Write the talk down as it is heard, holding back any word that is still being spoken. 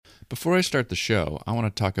Before I start the show, I want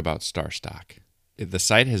to talk about StarStock. The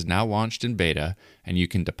site has now launched in beta, and you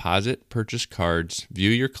can deposit, purchase cards, view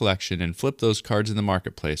your collection, and flip those cards in the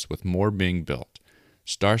marketplace with more being built.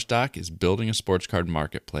 StarStock is building a sports card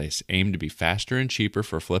marketplace aimed to be faster and cheaper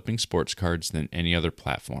for flipping sports cards than any other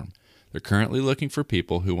platform. They're currently looking for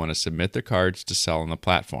people who want to submit their cards to sell on the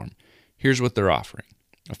platform. Here's what they're offering: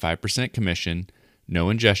 a 5% commission, no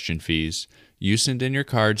ingestion fees, you send in your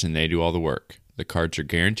cards and they do all the work. The cards are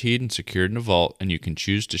guaranteed and secured in a vault, and you can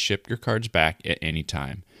choose to ship your cards back at any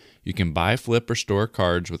time. You can buy, flip, or store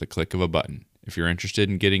cards with a click of a button. If you're interested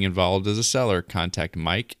in getting involved as a seller, contact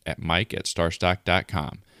Mike at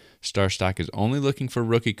starstock.com. StarStock is only looking for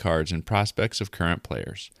rookie cards and prospects of current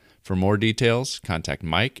players. For more details, contact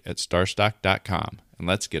Mike at starstock.com. And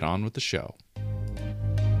let's get on with the show.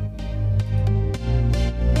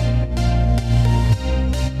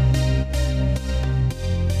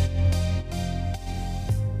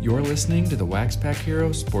 You're listening to the Wax Pack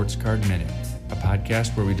Hero Sports Card Minute, a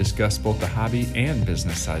podcast where we discuss both the hobby and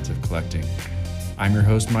business sides of collecting. I'm your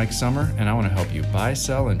host, Mike Summer, and I want to help you buy,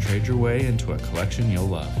 sell, and trade your way into a collection you'll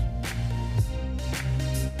love.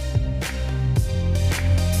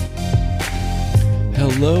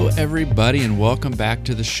 Hello, everybody, and welcome back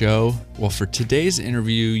to the show. Well, for today's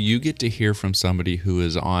interview, you get to hear from somebody who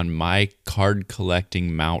is on my card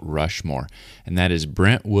collecting Mount Rushmore, and that is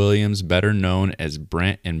Brent Williams, better known as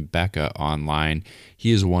Brent and Becca online.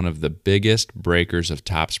 He is one of the biggest breakers of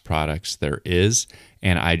Topps products there is,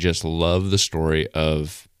 and I just love the story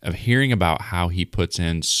of hearing about how he puts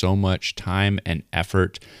in so much time and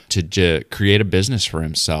effort to create a business for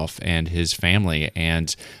himself and his family,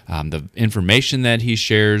 and the information that he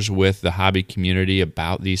shares with the hobby community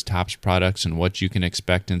about these Topps products and what you can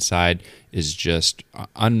expect inside is just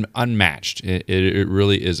unmatched. It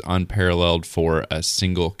really is unparalleled for a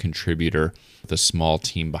single contributor with a small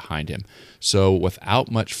team behind him. So without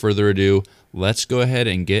much further ado, let's go ahead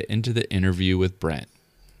and get into the interview with Brent.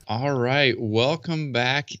 All right, welcome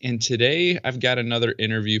back. And today I've got another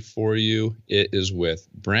interview for you. It is with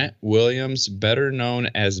Brent Williams, better known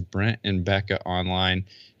as Brent and Becca online.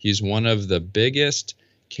 He's one of the biggest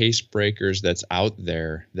case breakers that's out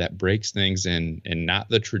there that breaks things in not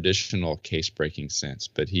the traditional case breaking sense,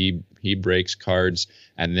 but he breaks cards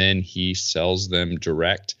and then he sells them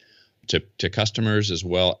direct to customers as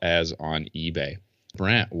well as on eBay.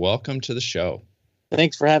 Brent, welcome to the show.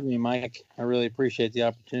 Thanks for having me, Mike. I really appreciate the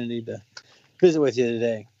opportunity to visit with you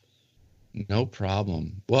today. No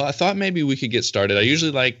problem. Well, I thought maybe we could get started. I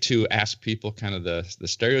usually like to ask people kind of the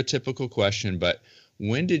stereotypical question, but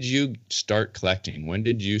when did you start collecting? When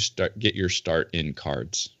did you get your start in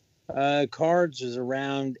cards? Cards was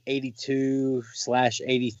around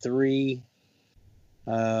 82/83.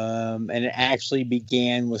 And it actually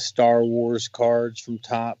began with Star Wars cards from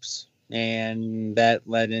Topps. And that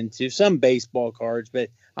led into some baseball cards, but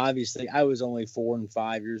obviously I was only 4 and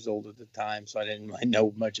 5 years old at the time, so I didn't really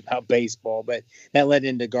know much about baseball. But that led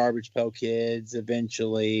into Garbage Pail Kids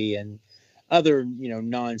eventually, and other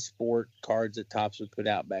non-sport cards that Topps would put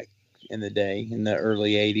out back in the day, in the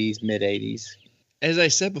early '80s, mid '80s. As I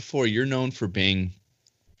said before, you're known for being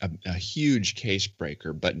a huge case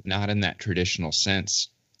breaker, but not in that traditional sense.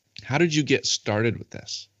 How did you get started with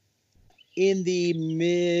this? In the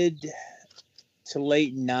mid to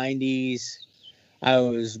late 90s, I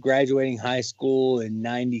was graduating high school in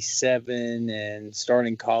 97 and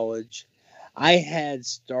starting college. I had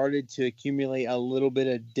started to accumulate a little bit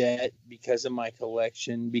of debt because of my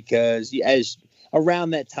collection, because as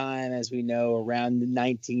around that time, as we know, around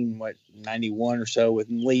 91 or so with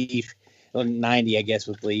Leaf, 90, I guess,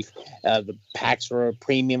 with Leaf. The packs were a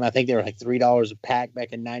premium. I think they were like $3 a pack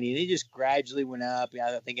back in 90. And they just gradually went up.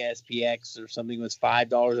 I think SPX or something was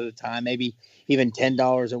 $5 at a time, maybe even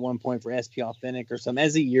 $10 at one point for SP Authentic or something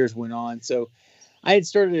as the years went on. So I had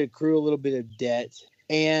started to accrue a little bit of debt,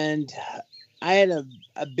 and I had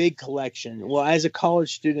a big collection. Well, as a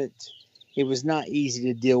college student, it was not easy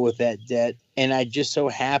to deal with that debt. And I just so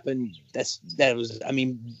happened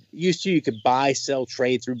used to, you could buy, sell,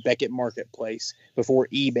 trade through Beckett Marketplace before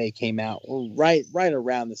eBay came out, or right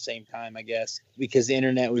around the same time, I guess, because the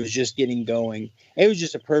internet was just getting going. It was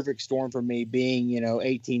just a perfect storm for me being,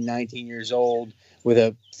 18, 19 years old with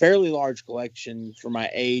a fairly large collection for my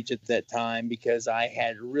age at that time, because I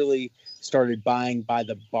had really started buying by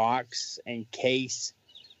the box and case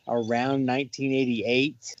around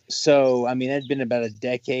 1988. So, that'd been about a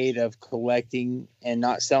decade of collecting and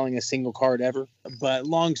not selling a single card ever. But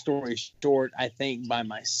long story short, I think by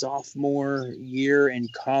my sophomore year in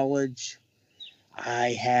college,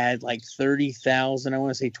 I had like 30,000, I want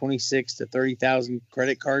to say 26 to 30,000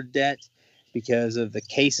 credit card debt. because of the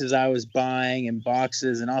cases I was buying and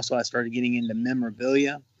boxes. And also I started getting into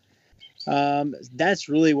memorabilia. That's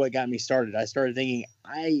really what got me started. I started thinking,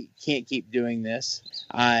 I can't keep doing this.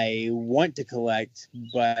 I want to collect,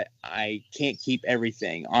 but I can't keep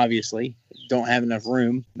everything. Obviously, don't have enough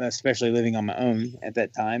room, especially living on my own at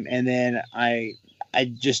that time. And then I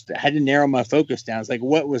just had to narrow my focus down. It's like,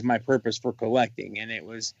 what was my purpose for collecting? And it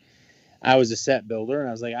was, I was a set builder, and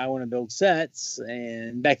I was like, I want to build sets.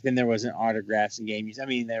 And back then there wasn't autographs and games. I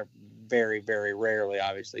mean, they're very, very rarely,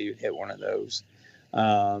 obviously, you'd hit one of those.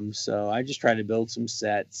 So I just tried to build some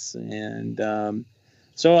sets, and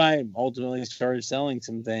so I ultimately started selling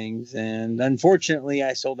some things. And unfortunately,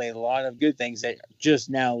 I sold a lot of good things that just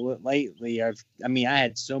now lately I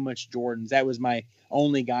had so much Jordans. That was my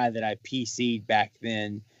only guy that I PC'd back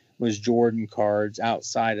then, was Jordan cards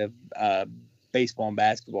outside of baseball and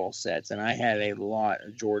basketball sets. And I had a lot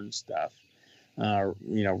of Jordan stuff,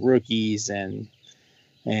 rookies and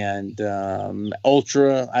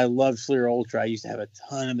Ultra. I loved Fleer Ultra. I used to have a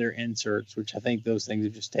ton of their inserts, which I think those things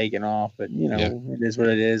have just taken off, but It is what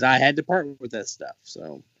it is. I had to part with that stuff.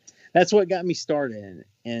 So that's what got me started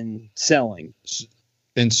in selling.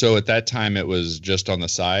 And so at that time it was just on the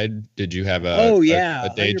side. Did you have a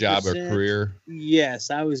day 100%. Job or career?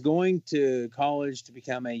 Yes. I was going to college to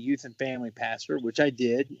become a youth and family pastor, which I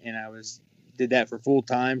did. And did that for full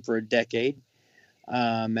time for a decade,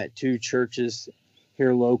 at 2 churches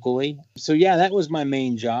here locally. So yeah, that was my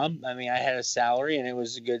main job. I mean, I had a salary, and it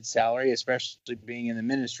was a good salary, especially being in the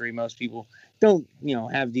ministry. Most people don't,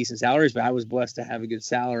 have decent salaries, but I was blessed to have a good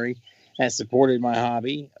salary that supported my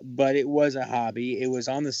hobby. But it was a hobby. It was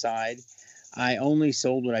on the side. I only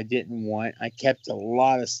sold what I didn't want. I kept a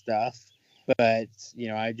lot of stuff, but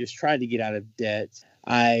I just tried to get out of debt.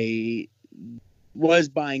 I was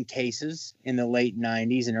buying cases in the late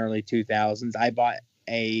 90s and early 2000s. I bought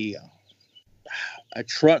a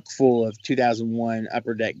truck full of 2001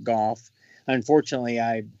 Upper Deck Golf. Unfortunately,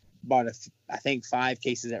 I bought I think 5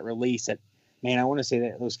 cases at release. I want to say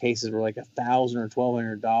that those cases were like $1,000 or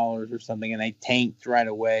 $1,200 or something, and they tanked right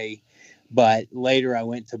away. But later I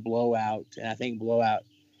went to Blowout, and I think Blowout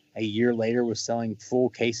a year later was selling full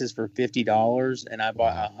cases for $50, and I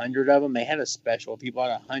bought 100 of them. They had a special. If you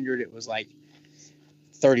bought 100, it was like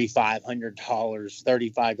 $3,500,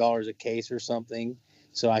 $35 a case or something.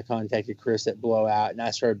 So I contacted Chris at Blowout, and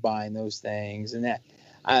I started buying those things. And that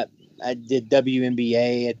I did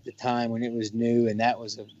WNBA at the time when it was new, and it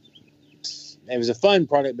was a fun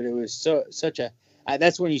product, but it was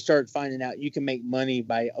that's when you start finding out you can make money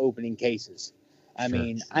by opening cases. I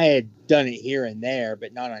mean, I had done it here and there,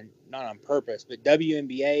 but not on purpose. But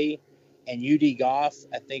WNBA and UD Golf,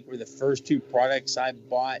 I think, were the first 2 products I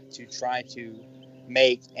bought to try to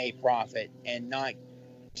make a profit and not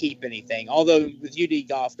keep anything. Although with UD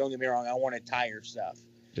Golf, don't get me wrong, I wanted tire stuff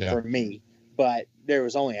for me, but there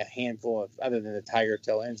was only a handful of, other than the Tiger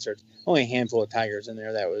Tail inserts, only a handful of tigers in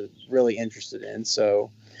there that I was really interested in.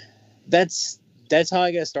 So that's how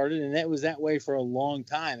I got started, and that was that way for a long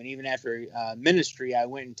time. And even after ministry, I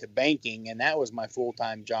went into banking, and that was my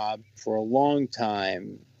full-time job for a long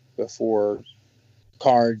time before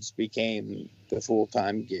cards became the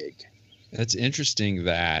full-time gig. That's interesting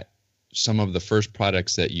that some of the first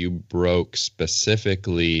products that you broke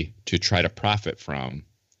specifically to try to profit from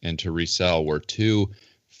and to resell were 2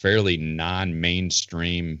 fairly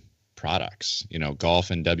non-mainstream products, golf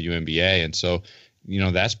and WNBA. And so,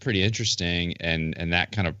 that's pretty interesting. And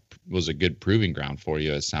that kind of was a good proving ground for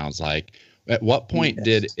you, it sounds like. At what point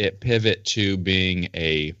did it pivot to being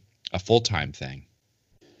a full-time thing?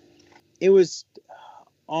 It was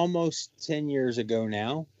almost 10 years ago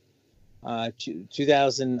now.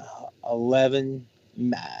 2011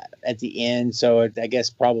 at the end, so I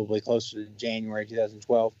guess probably closer to January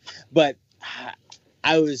 2012. But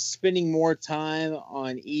I was spending more time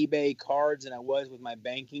on eBay cards than I was with my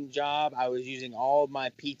banking job. I was using all of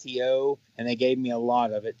my PTO, and they gave me a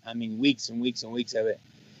lot of it. I mean, weeks and weeks and weeks of it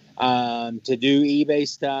to do eBay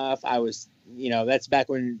stuff. I was, that's back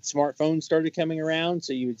when smartphones started coming around,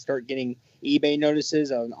 so you would start getting eBay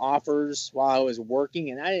notices on offers while I was working,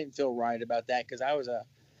 and I didn't feel right about that because I was a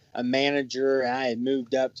manager, and I had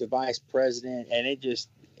moved up to vice president, and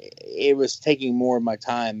it was taking more of my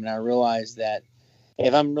time. And I realized that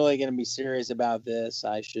if I'm really going to be serious about this,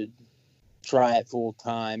 I should try it full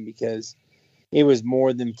time, because it was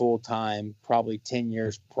more than full time probably 10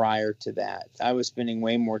 years prior to that. I was spending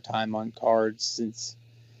way more time on cards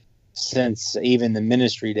since even the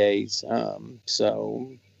ministry days.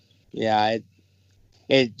 So yeah,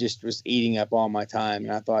 it just was eating up all my time.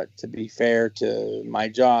 And I thought, to be fair to my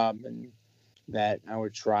job, and that I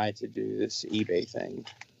would try to do this eBay thing.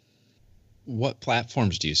 What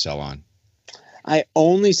platforms do you sell on? I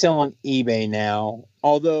only sell on eBay now,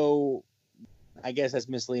 although I guess that's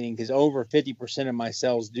misleading because over 50% of my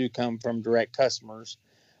sales do come from direct customers,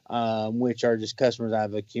 which are just customers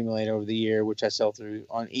I've accumulated over the year, which I sell through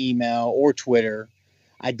on email or Twitter.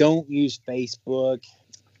 I don't use Facebook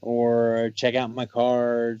or check out my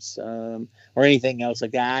cards or anything else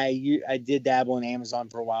like that. I did dabble in Amazon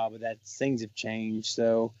for a while, but things have changed.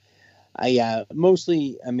 So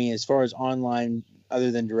mostly, I mean, as far as online, other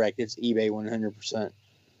than direct, it's eBay 100%.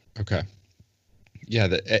 Okay. Yeah.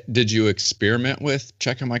 Did you experiment with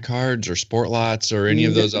Checking My Cards or Sport Lots or any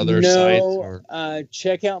of those other sites? Or?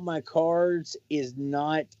 Check Out My Cards is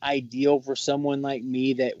not ideal for someone like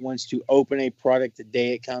me that wants to open a product the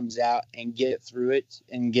day it comes out and get through it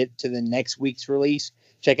and get to the next week's release.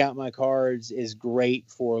 Check Out My Cards is great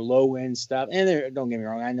for low end stuff. And don't get me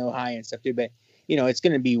wrong, I know high end stuff too, but it's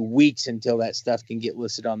going to be weeks until that stuff can get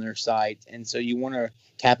listed on their site. And so you want to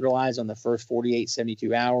capitalize on the first 48,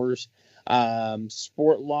 72 hours.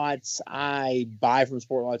 Sport Lots, I buy from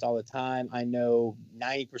Sport Lots all the time. I know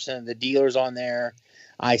 90% of the dealers on there.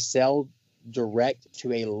 I sell direct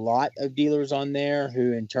to a lot of dealers on there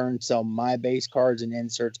who in turn sell my base cards and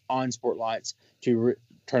inserts on Sport Lots to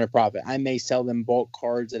turn a profit. I may sell them bulk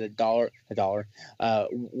cards at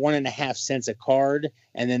 $1.50 a card,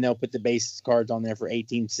 and then they'll put the base cards on there for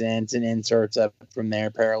 18 cents and inserts up from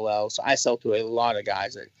there parallel. So I sell to a lot of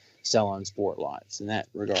guys that sell on Sport Lots in that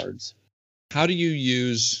regards. How do you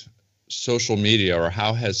use social media, or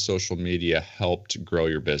how has social media helped grow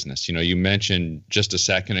your business? You mentioned just a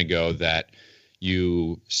second ago that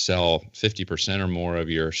you sell 50% or more of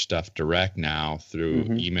your stuff direct now through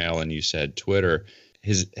email, and you said Twitter.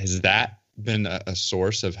 Has that been a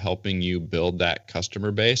source of helping you build that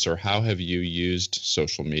customer base, or how have you used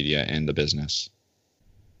social media in the business?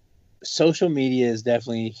 Social media is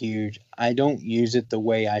definitely huge. I don't use it the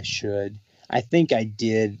way I should. I think I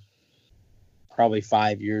did probably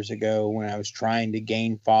 5 years ago when I was trying to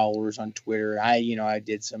gain followers on Twitter. I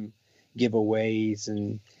did some giveaways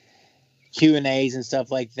and Q&As and stuff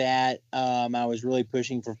like that. I was really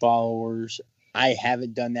pushing for followers. I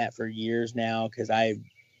haven't done that for years now because I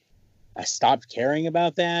stopped caring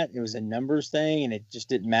about that. It was a numbers thing and it just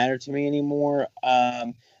didn't matter to me anymore.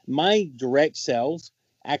 My direct sales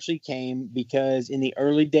actually came because in the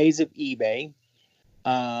early days of eBay,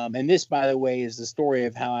 and this, by the way, is the story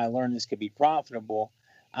of how I learned this could be profitable.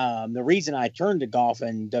 The reason I turned to golf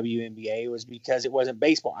and WNBA was because it wasn't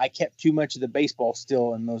baseball. I kept too much of the baseball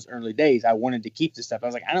still in those early days. I wanted to keep the stuff. I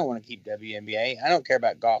was like, I don't want to keep WNBA. I don't care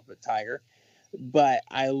about golf but Tiger. But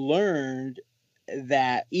I learned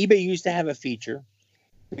that eBay used to have a feature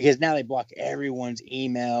because now they block everyone's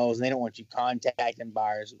emails and they don't want you contacting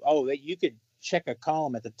buyers. Oh, you could check a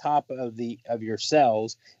column at the top of your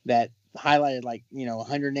cells that highlighted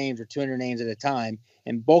 100 names or 200 names at a time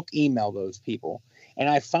and bulk email those people. And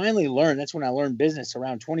I finally learned, that's when I learned business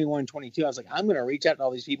around 21, 22. I was like, I'm going to reach out to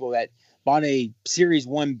all these people that bought a Series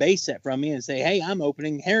 1 base set from me and say, hey, I'm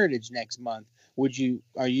opening Heritage next month. Do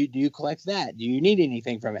you collect that? Do you need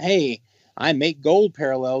anything from it? Hey, I make gold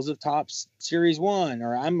parallels of Topps Series 1,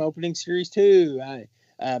 or I'm opening Series 2.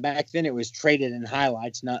 Back then it was traded in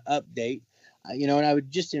highlights, not update. And I would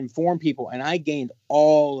just inform people, and I gained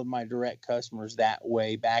all of my direct customers that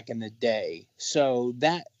way back in the day. So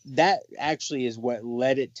that actually is what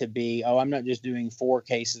led it to be, I'm not just doing 4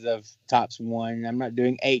 cases of Topps 1. I'm not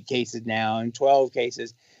doing 8 cases now and 12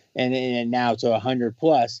 cases and now to 100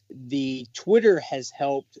 plus. The Twitter has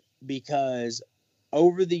helped because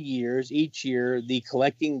over the years, each year, the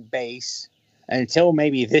collecting base, until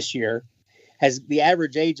maybe this year, the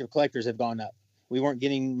average age of collectors have gone up. We weren't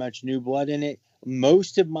getting much new blood in it.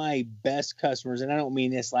 Most of my best customers, and I don't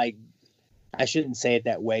mean this I shouldn't say it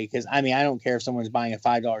that way, because I don't care if someone's buying a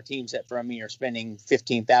 $5 team set from me or spending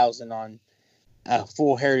 $15,000 on a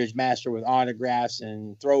full Heritage Master with autographs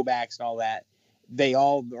and throwbacks and all that. They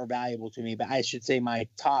all are valuable to me, but I should say my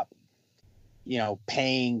top,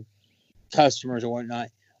 paying customers or whatnot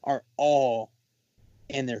are all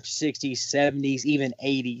in their 60s, 70s, even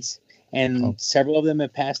 80s. And several of them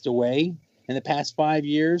have passed away in the past 5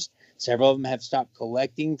 years. Several of them have stopped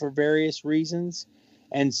collecting for various reasons.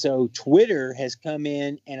 And so Twitter has come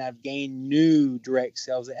in and I've gained new direct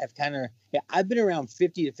sales that have I've been around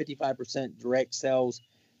 50 to 55% direct sales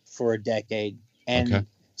for a decade. And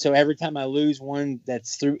so every time I lose one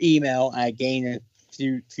that's through email, I gain a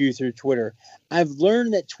few through Twitter. I've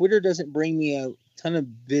learned that Twitter doesn't bring me a ton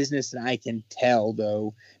of business that I can tell,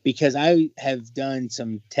 though, because I have done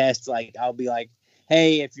some tests. Like I'll be like,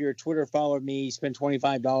 hey, if you're a Twitter follower of me, spend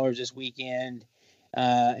 $25 this weekend.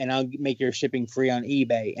 and I'll make your shipping free on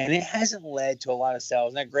eBay. And it hasn't led to a lot of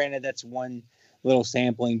sales. Now, granted, that's one little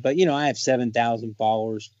sampling, but I have 7,000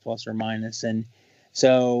 followers plus or minus, and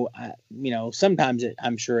so sometimes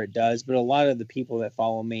I'm sure it does, but a lot of the people that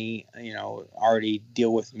follow me, already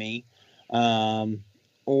deal with me,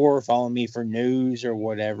 or follow me for news or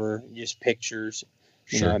whatever, just pictures.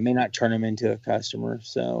 Sure. I may not turn them into a customer.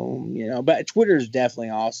 So, but Twitter is definitely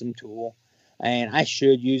an awesome tool, and I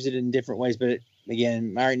should use it in different ways. But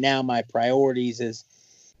again, right now my priorities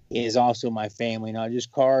is also my family, not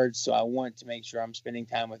just cards. So I want to make sure I'm spending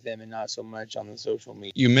time with them and not so much on the social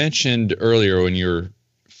media. You mentioned earlier when you were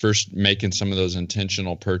first making some of those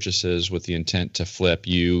intentional purchases with the intent to flip,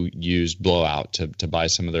 you used Blowout to buy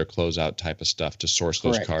some of their closeout type of stuff to source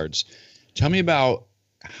those cards. Tell me about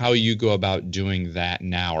how you go about doing that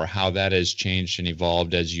now, or how that has changed and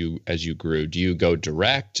evolved as you grew. Do you go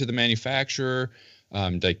direct to the manufacturer?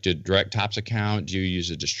 Like the direct Topps account? Do you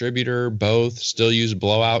use a distributor? Both? Still use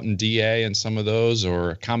Blowout and DA and some of those,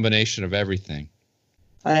 or a combination of everything?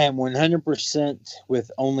 I am 100% with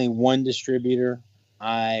only one distributor.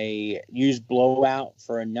 I used Blowout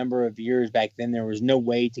for a number of years. Back then, there was no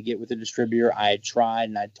way to get with a distributor. I had tried,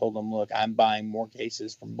 and I told them, look, I'm buying more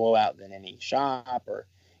cases from Blowout than any shop, or,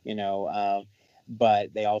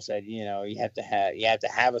 but they all said, you have to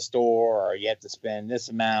have a store, or you have to spend this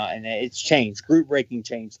amount. And it's changed. Group breaking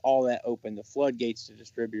changed. All that opened the floodgates to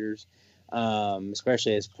distributors,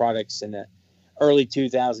 especially as products in the early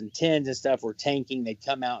 2010s and stuff were tanking. They'd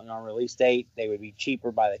come out on release date. They would be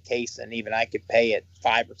cheaper by the case than even I could pay at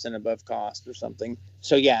 5% above cost or something.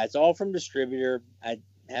 So yeah, it's all from distributor. I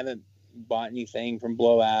haven't bought anything from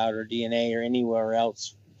Blowout or DNA or anywhere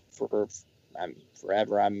else for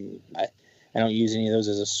forever. I don't use any of those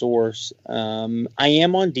as a source. I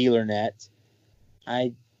am on DealerNet.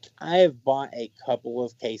 I have bought a couple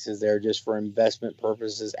of cases there just for investment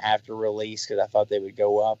purposes after release because I thought they would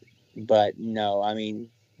go up. But no,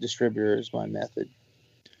 distributor is my method.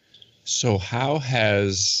 So how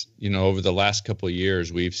has, over the last couple of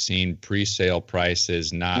years, we've seen pre-sale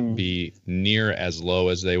prices not be near as low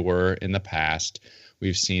as they were in the past.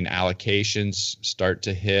 We've seen allocations start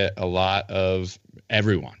to hit a lot of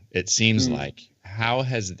everyone, it seems like. How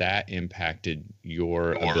has that impacted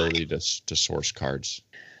your ability to source cards?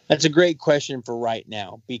 That's a great question for right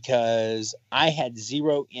now, because I had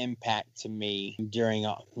zero impact to me during,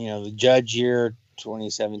 the Judge year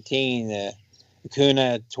 2017, the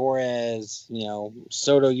Acuna, Torres,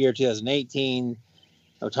 Soto year 2018,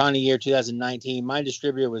 Ohtani year 2019. My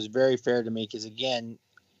distributor was very fair to me because, again,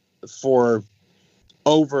 for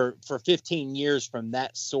 15 years from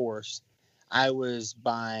that source, I was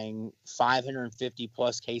buying 550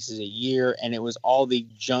 plus cases a year, and it was all the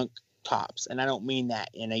junk Topps. And I don't mean that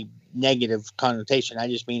in a negative connotation. I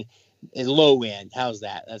just mean low end. How's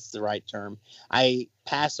that? That's the right term. I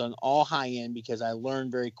passed on all high end because I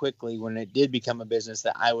learned very quickly when it did become a business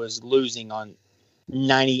that I was losing on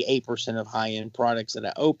 98% of high end products that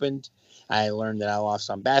I opened. I learned that I lost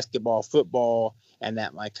on basketball, football, and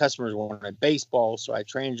that my customers wanted baseball. So I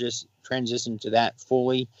transitioned to that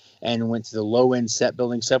fully and went to the low end set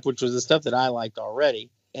building stuff, which was the stuff that I liked already.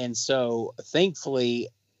 And so thankfully,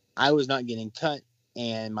 I was not getting cut,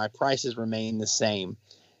 and my prices remained the same.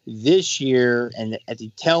 This year, and at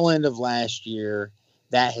the tail end of last year,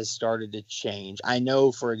 that has started to change. I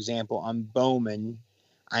know, for example, on Bowman,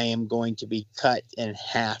 I am going to be cut in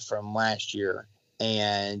half from last year.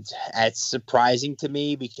 And that's surprising to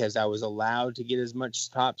me because I was allowed to get as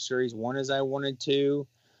much Topps Series 1 as I wanted to.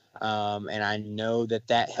 And I know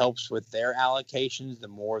that helps with their allocations. The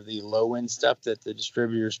more of the low-end stuff that the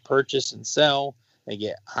distributors purchase and sell, they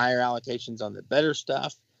get higher allocations on the better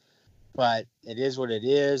stuff, but it is what it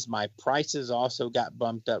is. My prices also got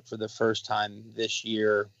bumped up for the first time this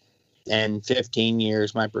year and 15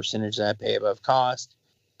 years, my percentage that I pay above cost.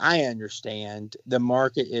 I understand the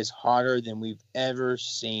market is hotter than we've ever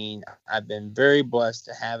seen. I've been very blessed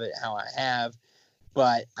to have it how I have,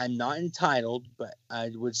 but I'm not entitled. But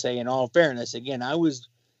I would say, in all fairness, again, I was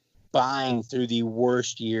buying through the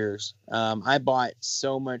worst years. I bought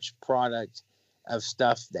so much product of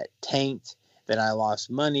stuff that tanked, that I lost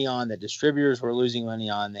money on, that distributors were losing money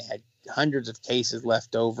on. They had hundreds of cases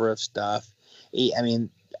left over of stuff. Even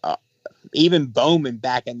Bowman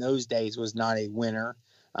back in those days was not a winner.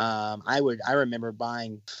 I remember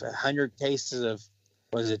buying 100 cases of,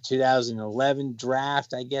 was it 2011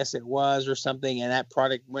 draft, I guess it was, or something, and that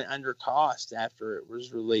product went under cost after it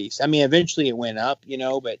was released. Eventually it went up,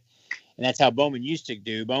 and that's how Bowman used to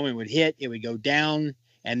do. Bowman would hit, it would go down,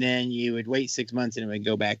 and then you would wait 6 months and it would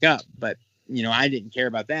go back up. But, I didn't care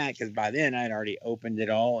about that because by then I'd already opened it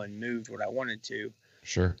all and moved what I wanted to.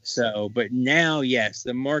 Sure. So, but now, yes,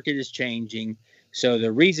 the market is changing. So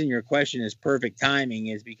the reason your question is perfect timing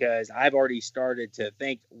is because I've already started to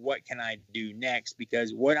think, what can I do next?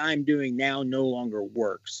 Because what I'm doing now no longer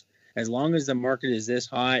works. As long as the market is this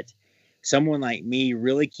hot, someone like me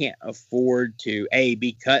really can't afford to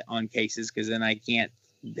be cut on cases, because then I can't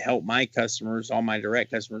help my customers, all my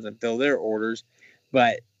direct customers, and fill their orders.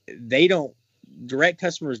 But they don't direct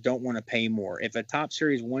customers don't want to pay more. If a Top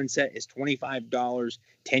Series 1 set is $25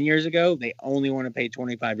 10 years ago, they only want to pay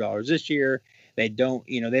 $25 this year. They don't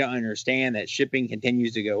understand that shipping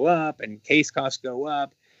continues to go up and case costs go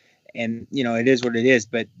up. And, it is what it is.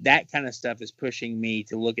 But that kind of stuff is pushing me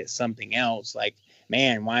to look at something else. Like,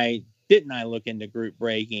 man, why didn't I look into group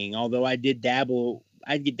breaking? Although I dabbled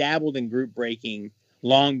in group breaking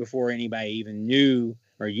long before anybody even knew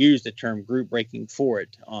or used the term group breaking for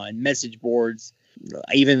it, on message boards,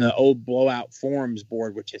 even the old blowout forums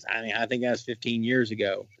board, which is, I think that was 15 years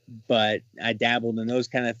ago. But I dabbled in those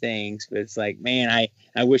kind of things. But it's like, man,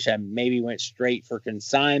 I wish I maybe went straight for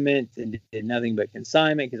consignment and did nothing but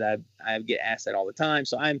consignment, because I get asked that all the time.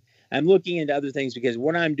 So I'm looking into other things, because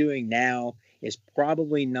what I'm doing now is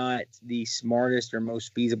probably not the smartest or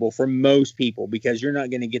most feasible for most people, because you're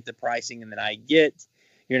not going to get the pricing that I get.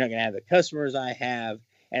 You're not going to have the customers I have.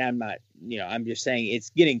 And I'm not, I'm just saying it's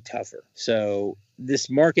getting tougher. So this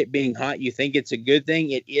market being hot, you think it's a good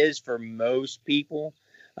thing. It is for most people,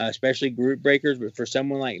 especially group breakers. But for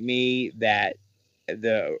someone like me, that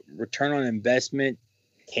the return on investment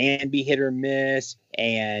can be hit or miss,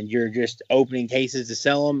 and you're just opening cases to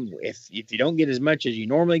sell them. If you don't get as much as you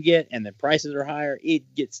normally get and the prices are higher, it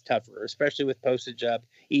gets tougher, especially with postage up,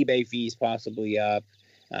 eBay fees possibly up,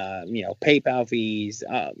 PayPal fees,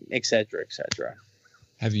 et cetera, et cetera.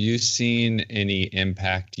 Have you seen any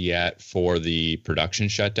impact yet for the production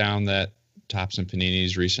shutdown that Topps and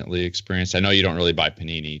Panini's recently experienced? I know you don't really buy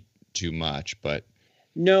Panini too much, but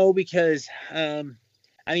no, because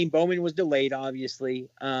Bowman was delayed, obviously,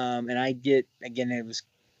 and it was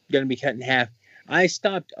going to be cut in half. I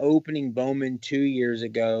stopped opening Bowman 2 years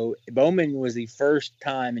ago. Bowman was the first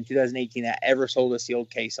time in 2018 I ever sold a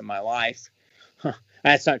sealed case in my life.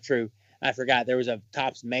 That's not true. I forgot. There was a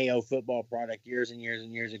Topps Mayo football product years and years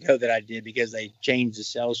and years ago that I did, because they changed the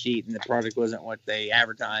sell sheet and the product wasn't what they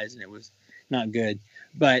advertised, and it was not good.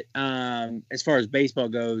 But as far as baseball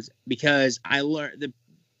goes, because I learned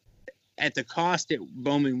at the cost that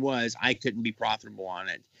Bowman was, I couldn't be profitable on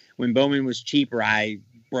it. When Bowman was cheaper, I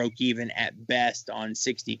broke even at best on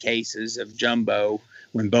 60 cases of jumbo,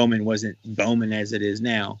 when Bowman wasn't Bowman as it is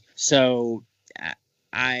now. So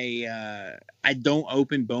I don't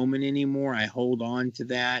open Bowman anymore. I hold on to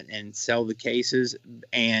that and sell the cases.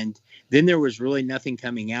 And then there was really nothing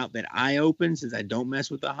coming out that I open, since I don't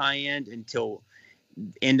mess with the high end, until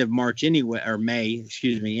end of March anyway, or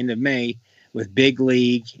end of May, with Big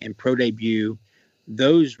League and Pro Debut.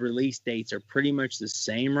 Those release dates are pretty much the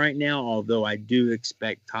same right now, although I do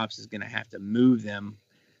expect Topps is going to have to move them,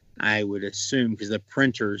 I would assume, because the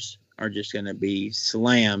printers are just going to be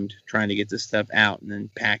slammed trying to get this stuff out and then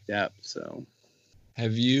packed up. So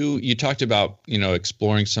have you talked about,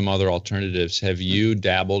 exploring some other alternatives. Have you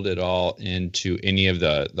dabbled at all into any of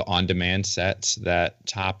the on-demand sets that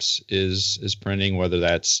Topps is printing, whether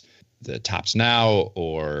that's the Topps Now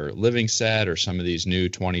or Living Set or some of these new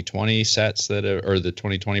 2020 sets or the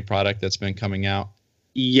 2020 product that's been coming out?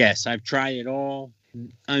 Yes, I've tried it all.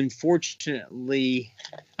 Unfortunately,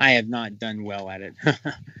 I have not done well at it.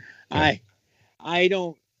 I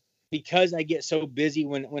don't, because I get so busy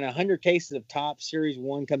when 100 cases of Topps Series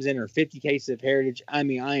 1 comes in, or 50 cases of Heritage, I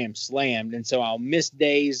am slammed. And so I'll miss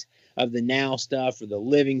days of the Now stuff or the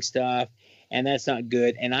Living stuff, and that's not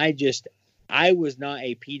good. And I was not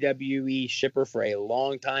a PWE shipper for a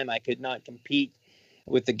long time. I could not compete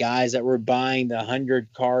with the guys that were buying the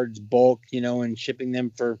 100 cards bulk, and shipping them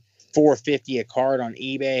for $4.50 a card on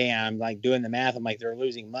eBay. And I'm like doing the math. I'm like, they're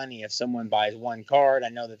losing money if someone buys one card. I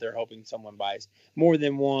know that they're hoping someone buys more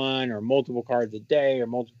than one, or multiple cards a day, or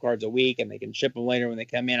multiple cards a week, and they can ship them later when they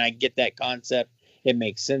come in. I get that concept. It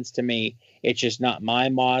makes sense to me. It's just not my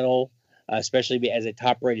model, especially as a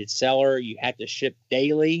top-rated seller. You have to ship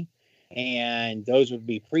daily, and those would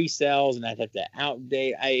be pre-sales, and I'd have to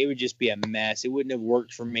outdate. It would just be a mess. It wouldn't have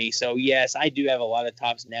worked for me. So yes, I do have a lot of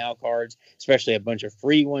Topps Now cards, especially a bunch of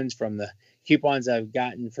free ones from the coupons I've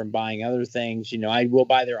gotten from buying other things. I will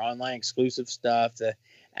buy their online exclusive stuff, the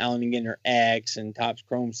Allen & Ginter X and Topps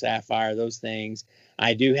Chrome Sapphire, those things.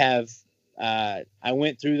 I do have, I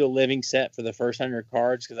went through the Living Set for the first 100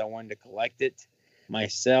 cards because I wanted to collect it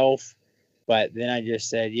myself. But then I just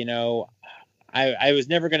said, I was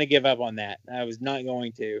never going to give up on that. I was not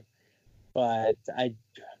going to. but I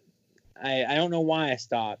don't know why I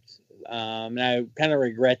stopped. And I kind of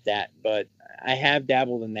regret that, but I have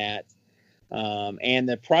dabbled in that. And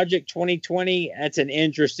the Project 2020, that's an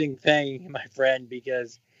interesting thing, my friend,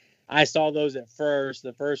 because I saw those at first.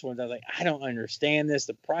 The first ones, I was like, I don't understand this.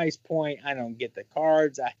 The price point, I don't get the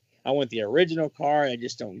cards. I want the original card. I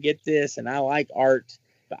just don't get this. And I like art,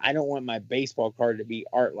 but I don't want my baseball card to be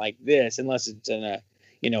art like this unless it's in a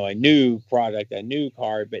new product, a new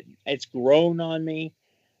card. But it's grown on me.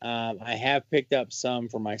 I have picked up some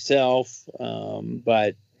for myself,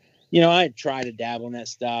 but I try to dabble in that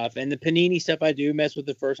stuff. And the Panini stuff, I do mess with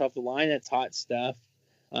the first off the line. That's hot stuff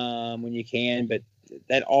when you can, but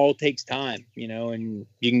that all takes time, and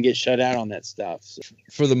you can get shut out on that stuff. So.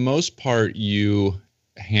 For the most part, you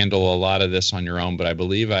handle a lot of this on your own, but I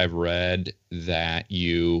believe I've read that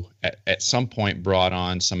you at some point brought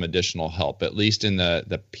on some additional help, at least in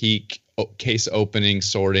the peak case opening,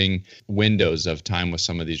 sorting windows of time with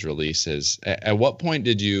some of these releases. At what point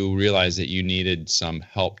did you realize that you needed some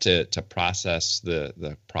help to process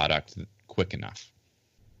the product quick enough?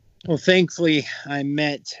 Well, thankfully, I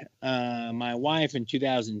met my wife in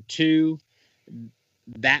 2002.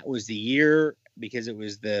 That was the year, because it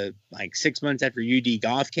was 6 months after UD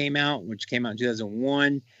Golf came out, which came out in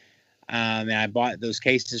 2001. And I bought those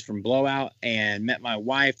cases from Blowout and met my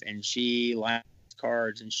wife, and she liked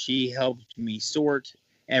cards, and she helped me sort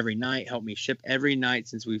every night, helped me ship every night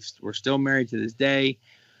since we're still married to this day.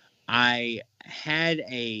 I had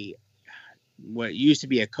what used to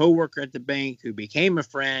be a coworker at the bank who became a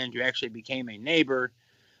friend, who actually became a neighbor.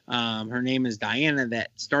 Her name is Diana,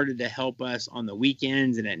 that started to help us on the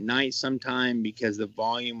weekends and at night sometime because the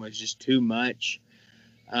volume was just too much.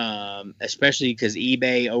 Especially because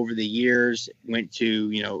eBay over the years went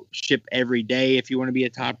to, ship every day if you want to be a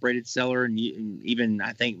top rated seller. And even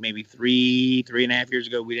I think maybe 3.5 years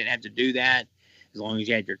ago, we didn't have to do that. As long as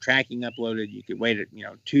you had your tracking uploaded, you could wait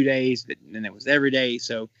 2 days, but then it was every day.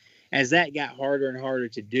 So as that got harder and harder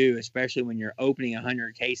to do, especially when you're opening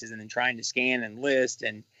 100 cases and then trying to scan and list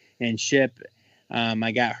and ship,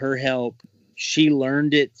 I got her help. She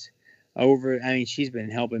learned it she's been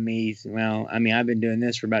helping me. Well, I've been doing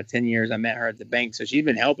this for about 10 years. I met her at the bank, so she's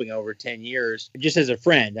been helping over 10 years just as a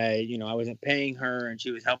friend. I wasn't paying her, and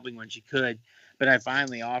she was helping when she could, but I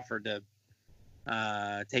finally offered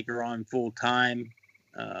to take her on full time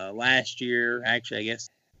last year. Actually, I guess,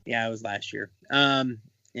 yeah, it was last year.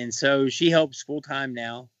 And so she helps full time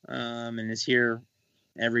now, and is here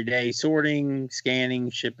every day, sorting, scanning,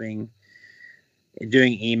 shipping,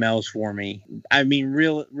 doing emails for me.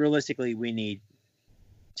 Realistically, we need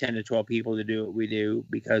 10 to 12 people to do what we do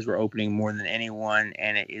because we're opening more than anyone,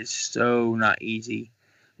 and it is so not easy.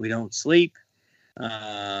 We don't sleep,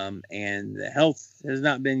 and the health has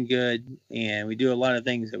not been good, and we do a lot of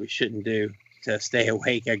things that we shouldn't do to stay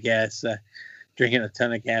awake, I guess. Drinking a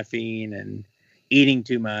ton of caffeine and eating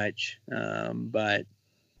too much. But,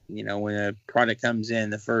 when a product comes in,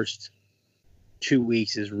 the first 2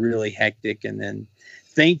 weeks is really hectic. And then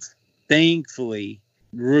thankfully,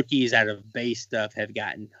 rookies out of base stuff have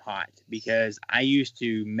gotten hot, because I used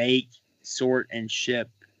to make, sort, and ship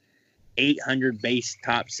 800 base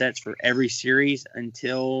top sets for every series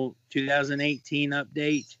until 2018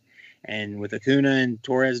 update. And with Acuna and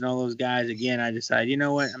Torres and all those guys, again, I decided, you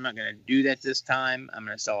know what? I'm not going to do that this time. I'm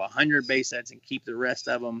going to sell 100 base sets and keep the rest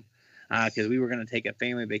of them, because we were going to take a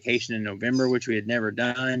family vacation in November, which we had never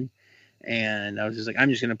done. And I was just like, I'm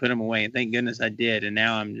just going to put them away. And thank goodness I did. And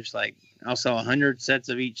now I'm just like, I'll sell 100 sets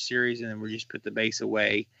of each series, and then we'll just put the base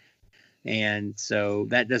away. And so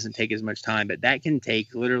that doesn't take as much time, but that can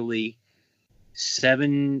take literally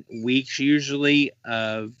 7 weeks usually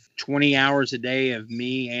of 20 hours a day of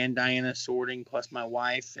me and Diana sorting, plus my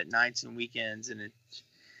wife at nights and weekends. And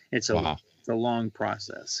it's a long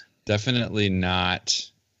process. Definitely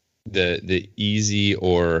not the easy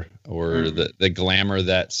or the glamour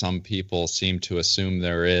that some people seem to assume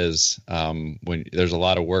there is, when there's a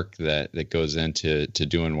lot of work that goes into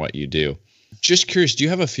doing what you do. Just curious, do you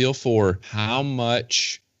have a feel for how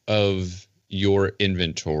much of your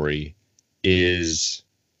inventory is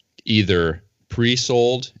either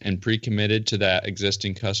pre-sold and pre-committed to that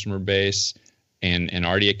existing customer base and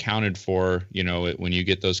already accounted for, when you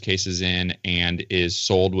get those cases in, and is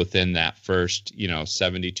sold within that first,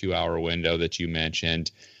 72-hour window that you mentioned?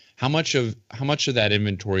 How much of that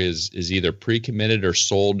inventory is either pre-committed or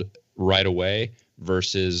sold right away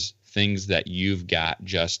versus things that you've got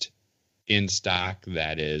just in stock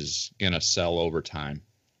that is going to sell over time?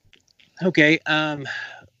 Okay.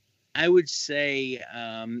 I would say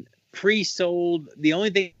pre-sold. The only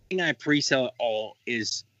thing I pre-sell at all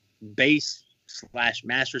is base /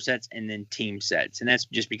 master sets and then team sets. And that's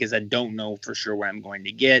just because I don't know for sure what I'm going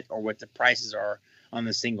to get or what the prices are on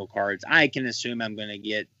the single cards. I can assume I'm going to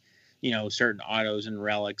get, certain autos and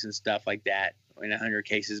relics and stuff like that in 100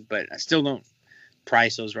 cases, but I still don't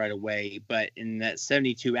price those right away. But in that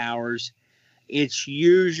 72 hours, it's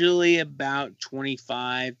usually about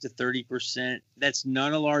 25 to 30%. That's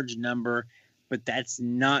not a large number, but that's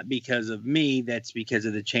not because of me. That's because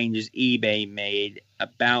of the changes eBay made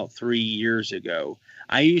about 3 years ago.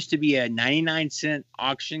 I used to be a 99-cent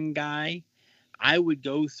auction guy. I would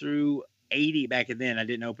go through 80 back then. I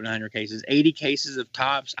didn't open 100 cases. 80 cases of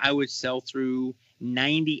tops. I would sell through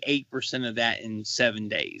 98% of that in 7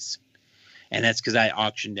 days. And that's because I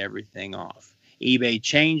auctioned everything off. eBay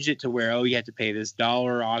changed it to where, you have to pay this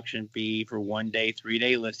 $1 auction fee for 1 day,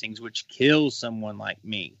 3-day listings, which kills someone like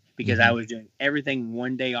me. Because I was doing everything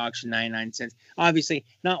 1 day auction, 99 cents. Obviously,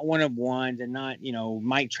 not one of ones and not,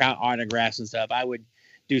 Mike Trout autographs and stuff. I would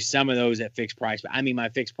do some of those at fixed price. But my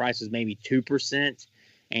fixed price was maybe 2%.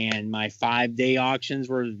 And my 5-day auctions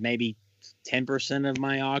were maybe 10% of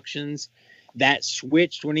my auctions. That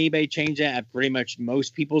switched when eBay changed that. Pretty much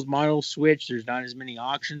most people's models switched. There's not as many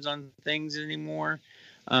auctions on things anymore.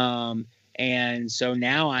 And so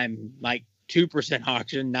now I'm like 2%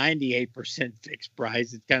 auction, 98% fixed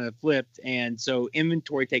price. It's kind of flipped. And so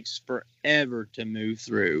inventory takes forever to move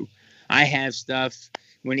through. I have stuff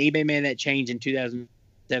when eBay made that change in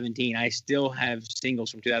 2017. I still have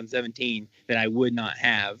singles from 2017 that I would not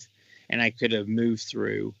have and I could have moved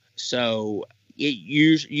through. So it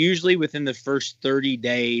usually within the first 30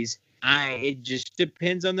 days, it just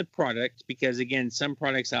depends on the product because, again, some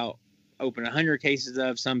products I'll open 100 cases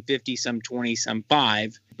of, some 50, some 20, some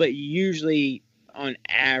 5. But usually, on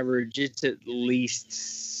average, it's at least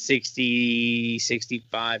 60,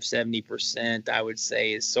 65, 70%, I would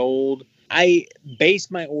say, is sold. I base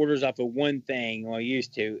my orders off of one thing. Well, I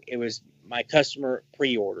used to. It was my customer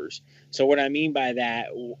pre-orders. So what I mean by that,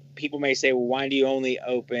 people may say, well, why do you only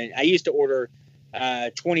open? I used to order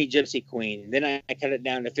 20 Gypsy Queen. Then I cut it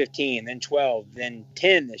down to 15, then 12, then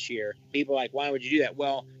 10 this year. People are like, why would you do that?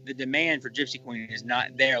 Well, the demand for Gypsy Queen is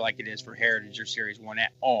not there like it is for Heritage or Series 1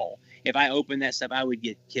 at all. If I opened that stuff, I would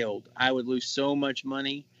get killed. I would lose so much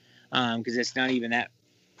money because it's not even that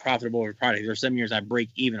profitable of a product. There's some years I break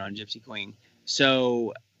even on Gypsy Queen.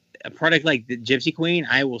 So a product like the Gypsy Queen,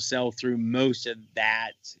 I will sell through most of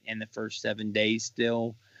that in the first 7 days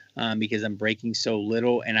still. Because I'm breaking so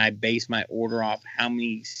little, and I base my order off how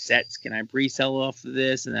many sets can I pre-sell off of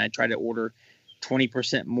this, and I try to order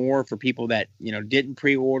 20% more for people that didn't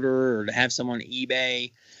pre-order or to have some on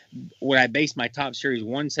eBay. What I based my Top Series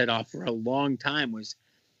 1 set off for a long time was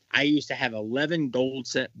I used to have 11 gold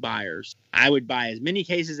set buyers. I would buy as many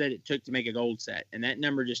cases that it took to make a gold set, and that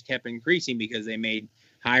number just kept increasing because they made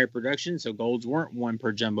higher production, so golds weren't 1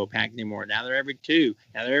 per jumbo pack anymore. Now they're every 2.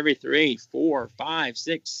 Now they're every 3, 4, 5,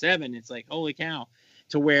 6, 7. It's like, holy cow.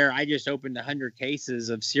 To where I just opened 100 cases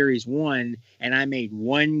of Series 1 and I made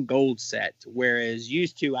 1 gold set, whereas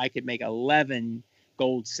used to I could make 11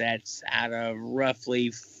 gold sets out of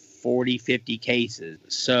roughly 40, 50 cases.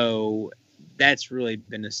 So that's really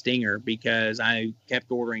been a stinger because I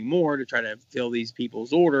kept ordering more to try to fill these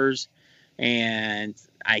people's orders, and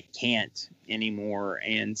I can't anymore.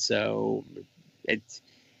 And so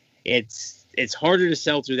it's harder to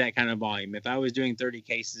sell through that kind of volume. If I was doing 30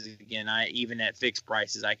 cases again, even at fixed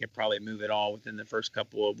prices, I could probably move it all within the first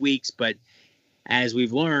couple of weeks. But as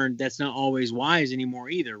we've learned, that's not always wise anymore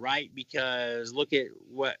either, right? Because look at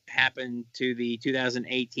what happened to the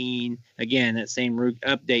 2018, again, that same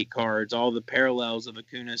update cards, all the parallels of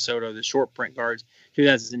Acuna, Soto, the short print cards,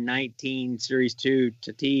 2019 Series 2,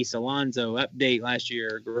 Tatis, Alonso, update last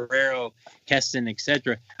year, Guerrero, Keston,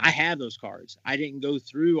 etc. I have those cards. I didn't go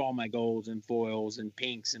through all my golds and foils and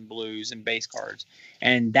pinks and blues and base cards.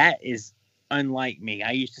 And that is unlike me.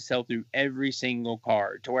 I used to sell through every single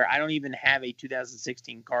card to where I don't even have a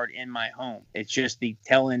 2016 card in my home. It's just the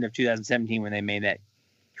tail end of 2017 when they made that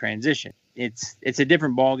transition. It's a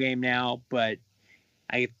different ball game now, but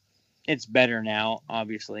it's better now,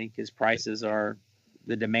 obviously, because prices are,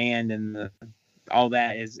 the demand and all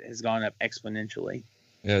that has gone up exponentially.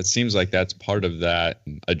 Yeah, it seems like that's part of that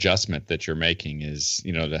adjustment that you're making is,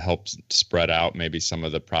 to help spread out maybe some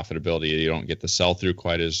of the profitability. You don't get the sell through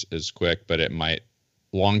quite as quick, but it might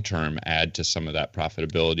long term add to some of that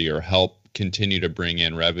profitability or help continue to bring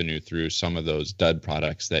in revenue through some of those dud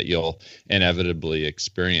products that you'll inevitably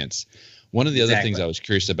experience. One of the other things I was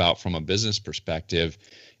curious about from a business perspective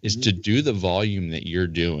is to do the volume that you're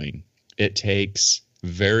doing. It takes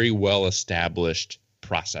very well established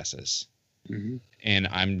processes. Mm-hmm.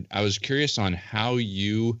 And I was curious on how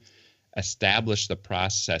you establish the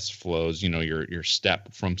process flows, your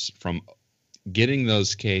step from getting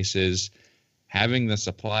those cases, having the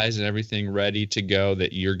supplies and everything ready to go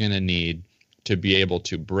that you're going to need to be able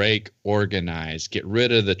to break, organize, get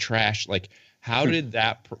rid of the trash. Like, how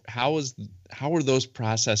were those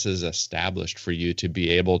processes established for you to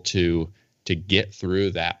be able to get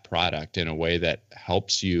through that product in a way that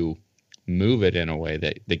helps you move it in a way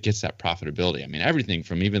that gets that profitability? I mean, everything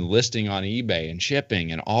from even listing on eBay and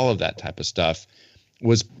shipping and all of that type of stuff.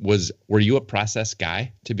 Were you a process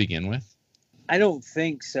guy to begin with? I don't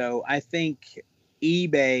think so. I think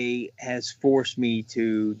eBay has forced me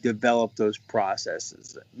to develop those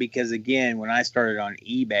processes because, again, when I started on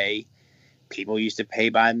eBay, people used to pay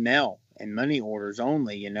by mail and money orders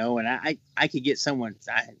only, and I could get someone's,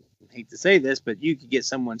 I hate to say this, but you could get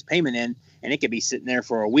someone's payment in and it could be sitting there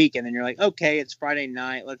for a week. And then you're like, okay, it's Friday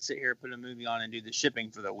night. Let's sit here, put a movie on and do the shipping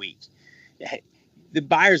for the week. The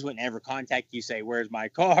buyers wouldn't ever contact you, say, where's my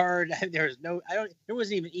card? There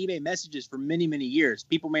wasn't even eBay messages for many, many years.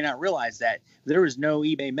 People may not realize that there was no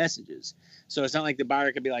eBay messages. So it's not like the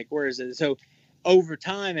buyer could be like, where is it? So over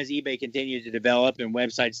time, as eBay continued to develop and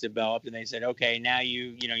websites developed, and they said, okay, now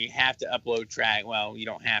you have to upload track. Well, you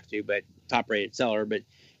don't have to, but top rated seller, but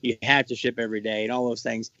you have to ship every day and all those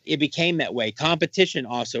things. It became that way. Competition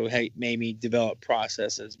also made me develop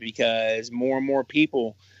processes because more and more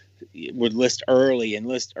people would list early.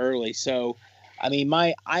 So, I mean,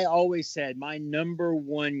 I always said my number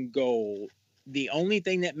one goal, the only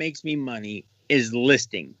thing that makes me money is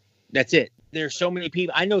listing. That's it. There's so many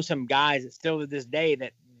people. I know some guys that still to this day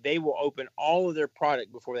that they will open all of their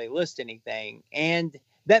product before they list anything. And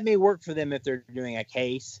that may work for them if they're doing a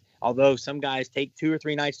case. Although some guys take 2 or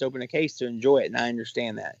 3 nights to open a case to enjoy it. And I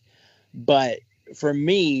understand that. But for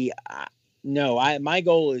me, my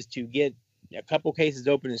goal is to get a couple cases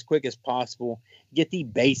open as quick as possible, get the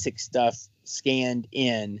basic stuff scanned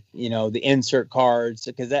in, the insert cards,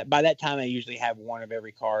 because by that time I usually have one of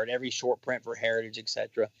every card, every short print for Heritage,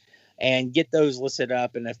 etc., and get those listed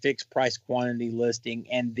up in a fixed price quantity listing,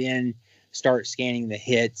 and then start scanning the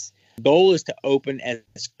hits. Goal is to open as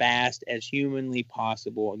fast as humanly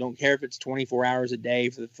possible. I don't care if it's 24 hours a day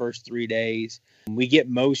for the first 3 days. We get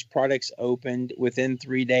most products opened within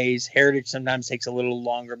 3 days. Heritage sometimes takes a little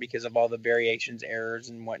longer because of all the variations, errors,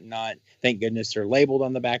 and whatnot. Thank goodness they're labeled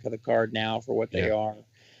on the back of the card now for what they are.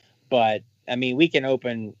 But, I mean, we can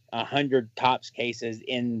open 100 tops cases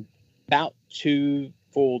in about 2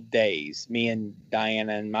 full days. Me and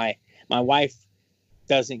Diana and my wife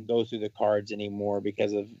doesn't go through the cards anymore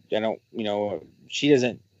because of, she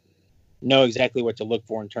doesn't know exactly what to look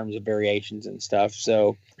for in terms of variations and stuff.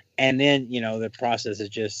 So, and then, the process is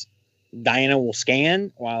just Diana will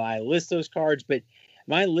scan while I list those cards, but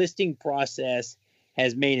my listing process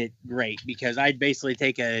has made it great because I basically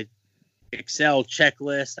take a Excel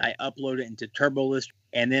checklist, I upload it into TurboList,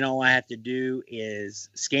 and then all I have to do is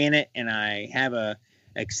scan it. And I have a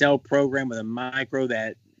Excel program with a macro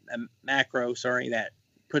that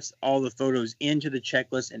puts all the photos into the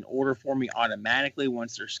checklist in order for me automatically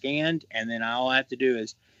once they're scanned. And then all I have to do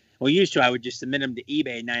is, used to I would just submit them to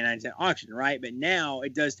eBay 99-cent auction, right? But now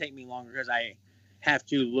it does take me longer because I have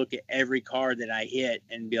to look at every card that I hit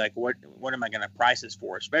and be like, what am I going to price this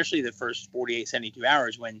for? Especially the first 48, 72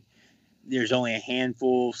 hours when there's only a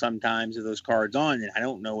handful sometimes of those cards on, and I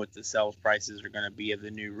don't know what the sales prices are going to be of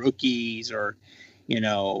the new rookies, or,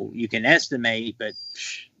 you can estimate, but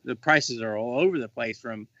the prices are all over the place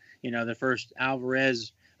from, the first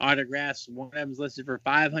Alvarez autographs. One of them's listed for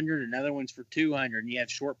 $500, another one's for $200, and you have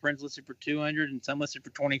short prints listed for $200 and some listed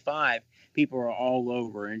for $25. People are all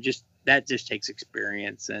over, and that just takes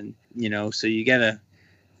experience. And, so you gotta,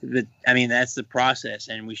 that's the process.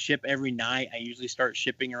 And we ship every night. I usually start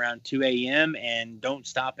shipping around 2 a.m. and don't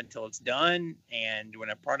stop until it's done. And when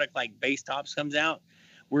a product like Base Tops comes out,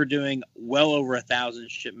 we're doing well over 1,000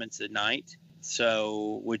 shipments a night.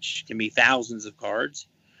 So, which can be thousands of cards,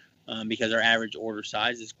 because our average order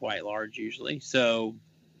size is quite large usually. So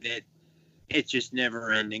it's just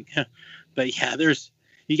never ending. But yeah,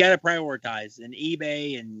 you got to prioritize, and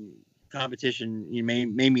eBay and competition,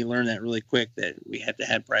 made me learn that really quick, that we have to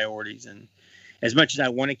have priorities. And as much as I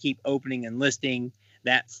want to keep opening and listing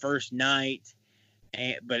that first night,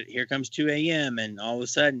 but here comes 2 a.m. and all of a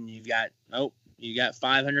sudden you got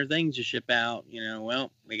 500 things to ship out,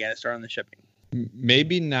 we got to start on the shipping.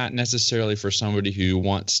 Maybe not necessarily for somebody who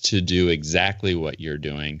wants to do exactly what you're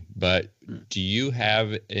doing, but do you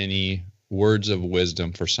have any words of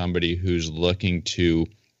wisdom for somebody who's looking to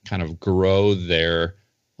kind of grow their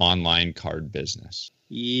online card business?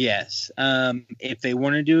 Yes. If they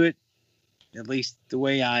want to do it, at least the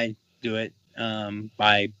way I do it,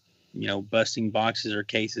 by busting boxes or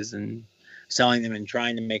cases and selling them and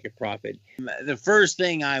trying to make a profit. The first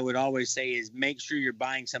thing I would always say is make sure you're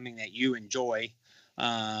buying something that you enjoy,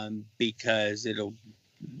 because it'll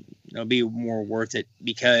be more worth it.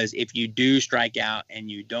 Because if you do strike out and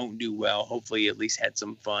you don't do well, hopefully you at least had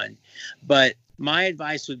some fun. But my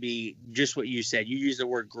advice would be just what you said. You use the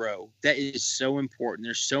word grow. That is so important.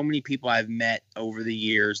 There's so many people I've met over the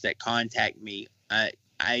years that contact me.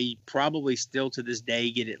 I probably still to this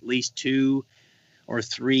day get at least 2 or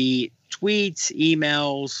 3 tweets,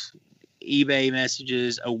 emails, eBay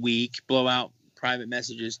messages a week, blowout private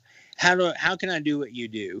messages. How can I do what you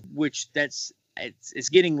do? Which it's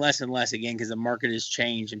getting less and less again, because the market has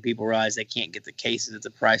changed and people realize they can't get the cases at the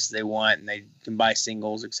prices they want and they can buy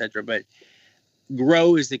singles, etc. But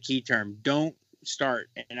grow is the key term. Don't start.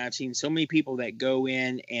 And I've seen so many people that go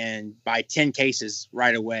in and buy 10 cases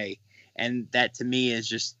right away. And that to me is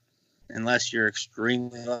just, unless you're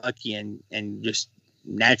extremely lucky and just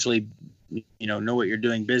naturally, know what you're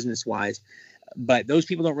doing business wise. But those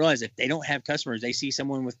people don't realize if they don't have customers, they see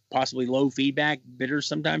someone with possibly low feedback, bidders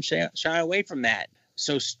sometimes shy away from that.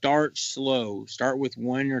 So start slow. Start with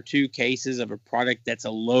 1 or 2 cases of a product that's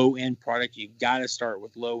a low end product. You've got to start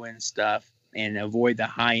with low end stuff and avoid the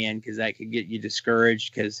high end, because that could get you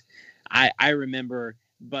discouraged. Because I remember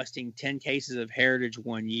busting 10 cases of Heritage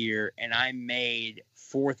one year, and I made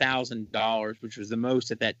 $4,000, which was the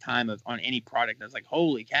most at that time on any product. I was like,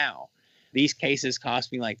 holy cow. These cases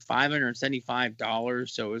cost me like $575,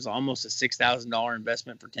 so it was almost a $6,000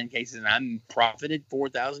 investment for 10 cases, and I profited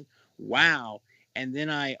 $4,000. Wow. And then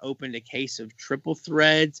I opened a case of Triple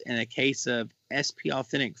Threads and a case of SP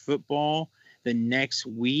Authentic Football the next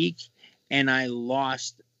week, and I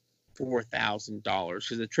lost $4,000,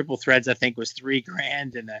 because the Triple Threads I think was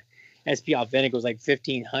 $3,000 and the SP Authentic was like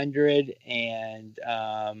 $1,500, and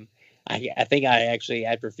I think I actually,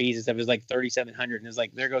 after fees and stuff, it was like $3,700, and it's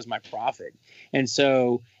like, there goes my profit. And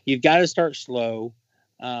so you've got to start slow.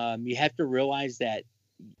 You have to realize that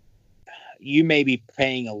you may be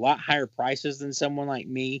paying a lot higher prices than someone like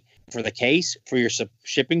me for the case, for your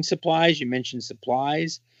shipping supplies. You mentioned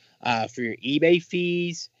supplies, for your eBay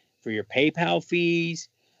fees, for your PayPal fees.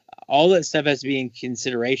 All that stuff has to be in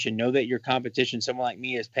consideration. Know that your competition, someone like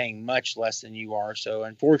me, is paying much less than you are. So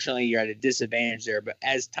unfortunately, you're at a disadvantage there. But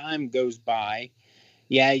as time goes by,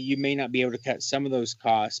 yeah, you may not be able to cut some of those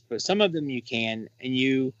costs, but some of them you can. And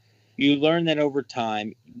you learn that over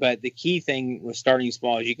time. But the key thing with starting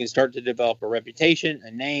small is you can start to develop a reputation,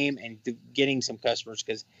 a name, and getting some customers,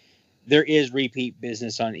 because there is repeat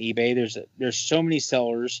business on eBay. There's so many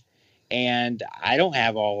sellers, and I don't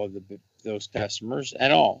have all of those customers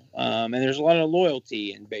at all. And there's a lot of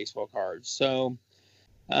loyalty in baseball cards. So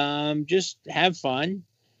just have fun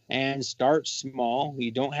and start small.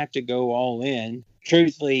 You don't have to go all in.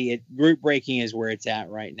 Truthfully, group breaking is where it's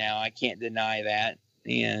at right now. I can't deny that.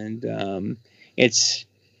 And it's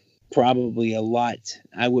probably a lot,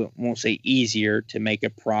 I won't say easier to make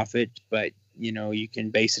a profit, but you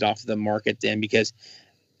can base it off of the market then, because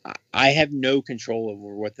I have no control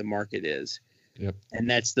over what the market is. Yep. And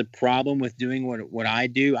that's the problem with doing what I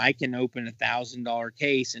do. I can open a $1,000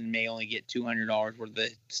 case and may only get $200 worth of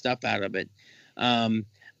stuff out of it.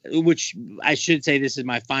 Which I should say, this is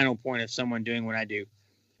my final point of someone doing what I do.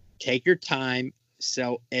 Take your time,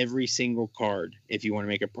 sell every single card if you want to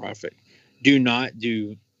make a profit. Do not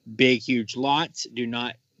do big, huge lots.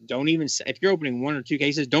 Don't even, if you're opening 1 or 2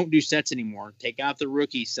 cases, don't do sets anymore. Take out the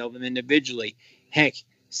rookies, sell them individually. Heck,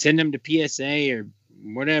 send them to PSA or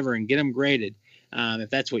whatever and get them graded, if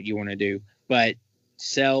that's what you want to do. But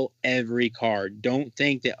sell every card. Don't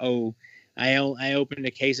think that, I opened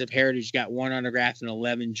a case of Heritage, got 1 autograph and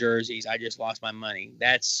 11 jerseys, I just lost my money.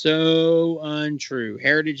 That's so untrue.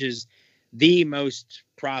 Heritage is the most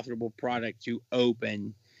profitable product to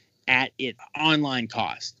open at its online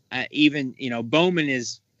cost. Even Bowman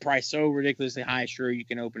is priced so ridiculously high. Sure, you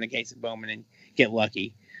can open a case of Bowman and get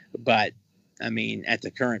lucky, but I mean, at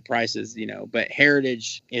the current prices, but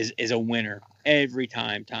Heritage is a winner every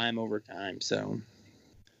time over time. So,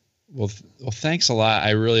 well, thanks a lot.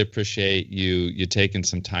 I really appreciate you taking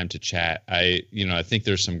some time to chat. I think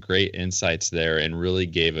there's some great insights there, and really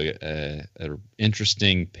gave a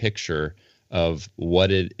interesting picture of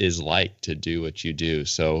what it is like to do what you do.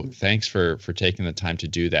 So thanks for taking the time to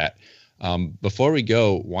do that. Before we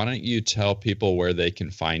go, why don't you tell people where they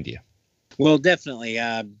can find you? Well, definitely.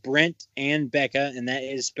 Brent and Becca, and that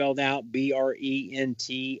is spelled out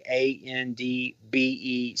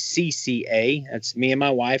BRENTANDBECCA. That's me and my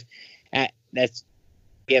wife.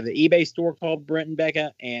 We have an eBay store called Brent and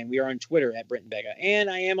Becca, and we are on Twitter at Brent and Becca. And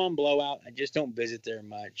I am on Blowout. I just don't visit there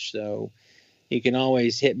much. So you can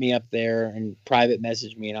always hit me up there and private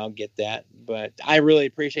message me and I'll get that. But I really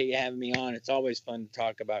appreciate you having me on. It's always fun to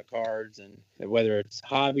talk about cards, and whether it's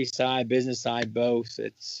hobby side, business side, both,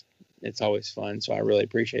 it's always fun. So I really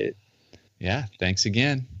appreciate it. Yeah. Thanks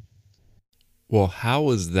again. Well, how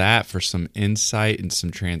was that for some insight and some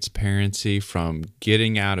transparency from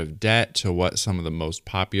getting out of debt to what some of the most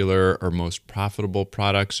popular or most profitable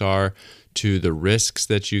products are, to the risks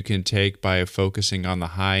that you can take by focusing on the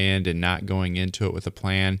high end and not going into it with a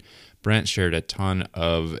plan? Brent shared a ton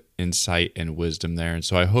of insight and wisdom there. And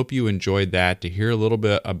so I hope you enjoyed that, to hear a little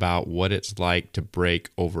bit about what it's like to break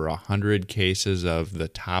over 100 cases of the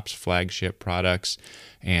Topps flagship products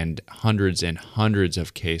and hundreds and hundreds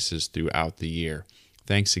of cases throughout the year.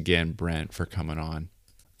 Thanks again, Brent, for coming on.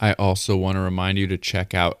 I also want to remind you to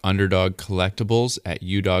check out Underdog Collectibles at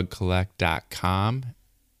udogcollect.com.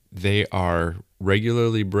 They are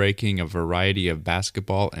regularly breaking a variety of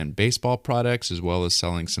basketball and baseball products, as well as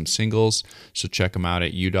selling some singles. So check them out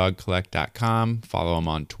at udogcollect.com. Follow them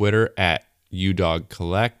on Twitter at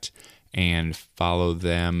udogcollect, and follow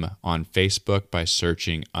them on Facebook by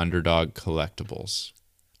searching Underdog Collectibles.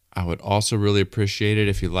 I would also really appreciate it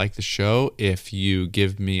if you like the show, if you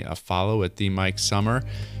give me a follow at The Mike Summer.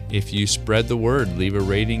 If you spread the word, leave a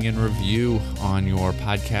rating and review on your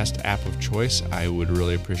podcast app of choice. I would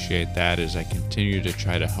really appreciate that as I continue to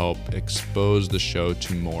try to help expose the show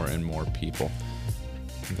to more and more people.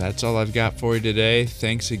 That's all I've got for you today.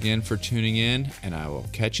 Thanks again for tuning in, and I will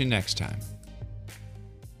catch you next time.